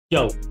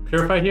Yo,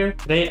 Purified here.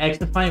 Today,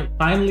 Xdefiant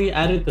finally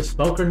added the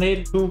smoke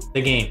grenade to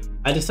the game.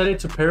 I decided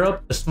to pair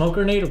up the smoke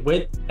grenade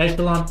with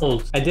echelon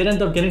ults. I did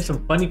end up getting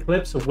some funny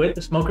clips with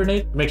the smoke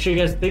grenade. Make sure you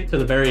guys stick to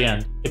the very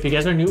end. If you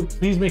guys are new,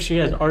 please make sure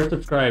you guys are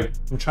subscribed.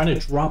 I'm trying to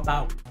drop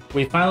out.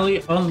 We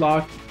finally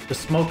unlocked the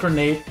smoke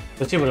grenade.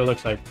 Let's see what it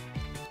looks like.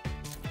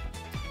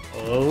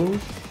 Oh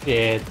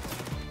shit.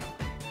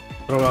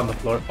 Throw it on the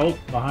floor. Oh,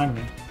 behind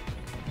me.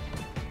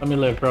 Let me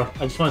live, bro.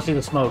 I just want to see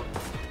the smoke.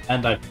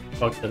 And I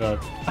fucked it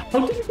up.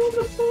 How did it go on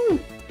the floor?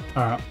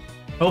 Alright.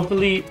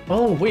 Hopefully.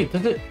 Oh, wait.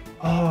 Does it?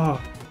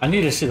 Oh, I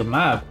need to see the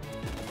map.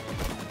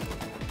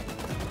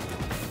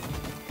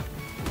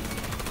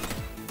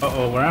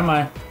 Uh-oh, where am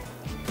I?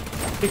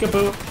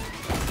 Peekaboo.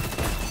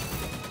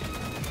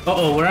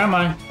 Uh-oh, where am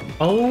I?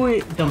 Oh,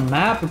 wait. The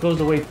map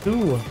goes away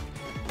too.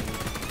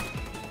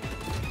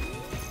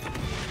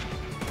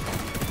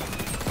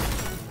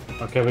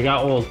 Okay, we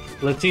got ult.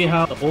 Let's see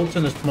how the ult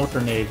and the smoke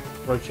grenade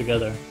work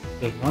together.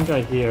 There's one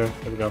guy here.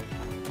 There we go.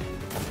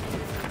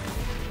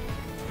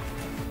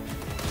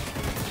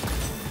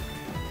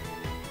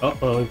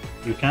 Uh-oh,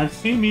 you can't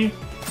see me.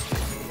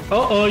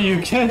 Uh-oh,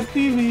 you can't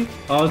see me.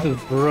 Oh, this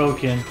is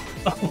broken.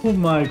 Oh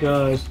my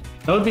gosh.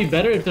 That would be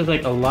better if there's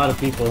like a lot of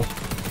people.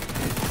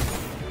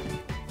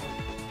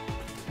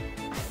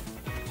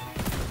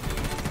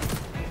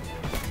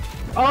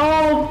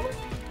 Oh!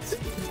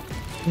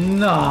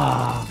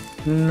 Nah.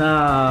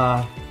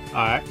 Nah.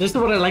 Alright, this is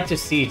what I like to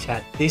see,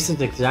 chat. This is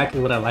exactly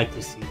what I like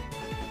to see.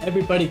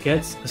 Everybody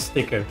gets a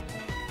sticker.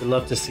 We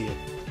love to see it.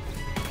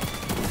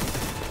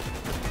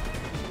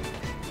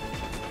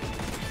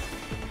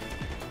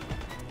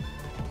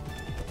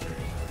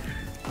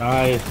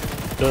 Nice.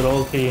 Good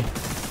ulti.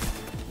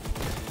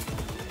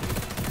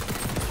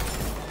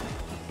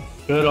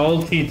 Good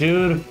ulti,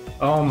 dude.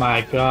 Oh my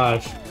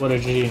gosh. What a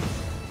G.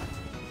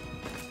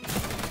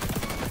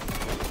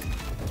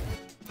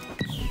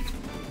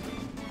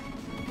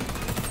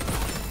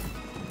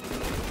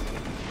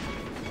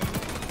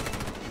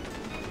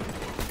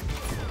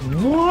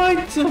 What?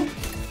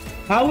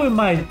 How am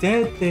I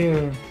dead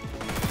there?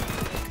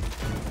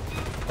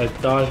 I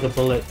dodged the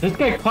bullet. This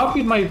guy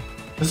copied my...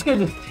 This guy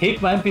just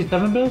take my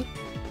MP7 build?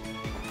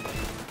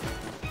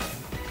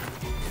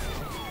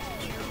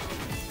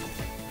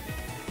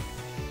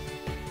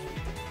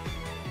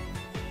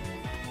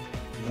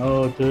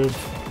 No, dude.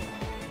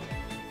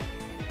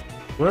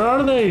 Where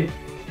are they?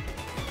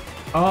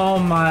 Oh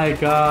my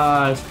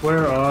gosh.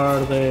 Where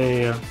are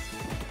they?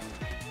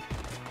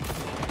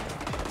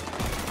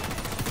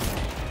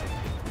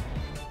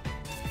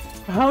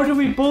 How did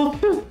we both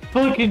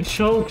fucking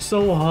choke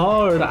so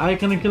hard? I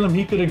couldn't kill him,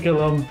 he couldn't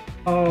kill him.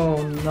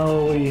 Oh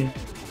no.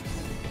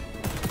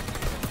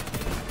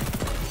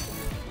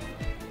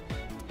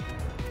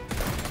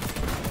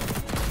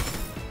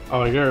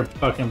 Oh, you're a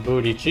fucking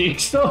booty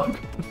cheeks, dog.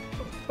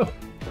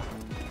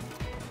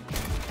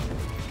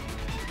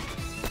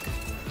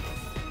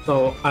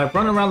 So I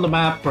run around the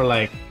map for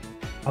like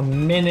a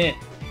minute,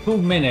 2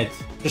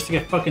 minutes, just to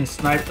get fucking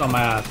sniped on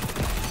my ass.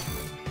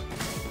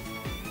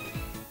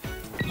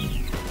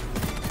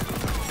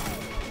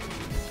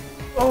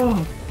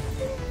 Oh!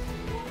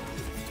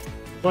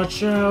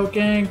 Watch out,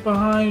 gang,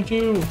 behind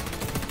you!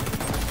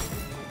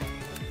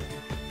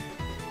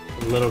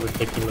 A little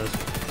ridiculous.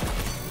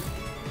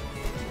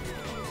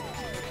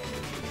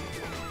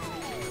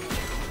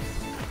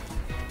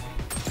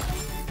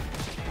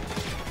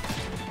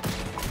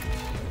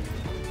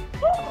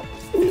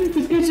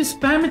 This guy's just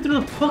spamming through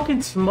the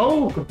fucking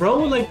smoke,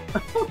 bro! Like,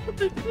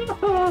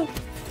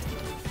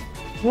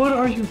 what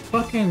are you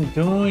fucking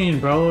doing,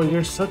 bro?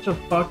 You're such a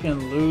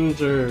fucking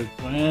loser,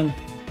 man.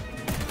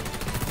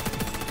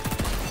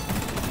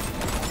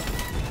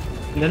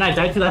 And then I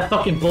died to that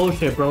fucking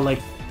bullshit, bro.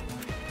 Like...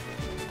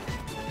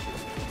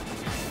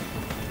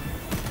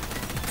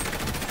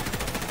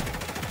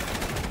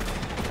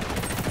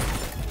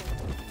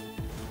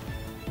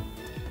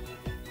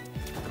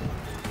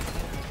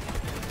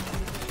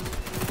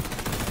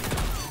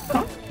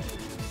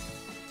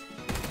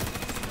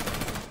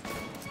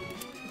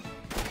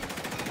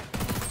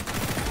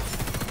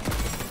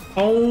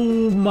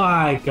 Oh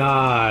my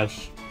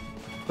gosh.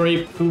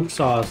 Straight poop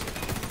sauce.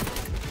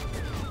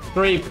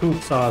 Straight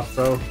poop sauce,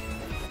 bro.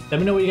 Let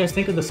me know what you guys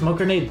think of the smoke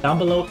grenade down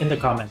below in the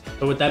comments.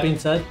 But with that being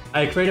said,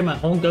 I created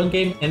my own gun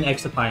game in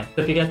Xdefiant.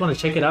 So if you guys want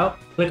to check it out,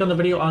 click on the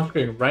video on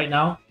screen right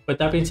now. With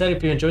that being said,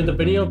 if you enjoyed the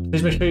video,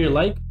 please make sure you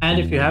like. And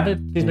if you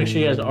haven't, please make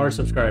sure you guys are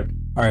subscribed.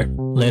 Alright,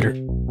 later.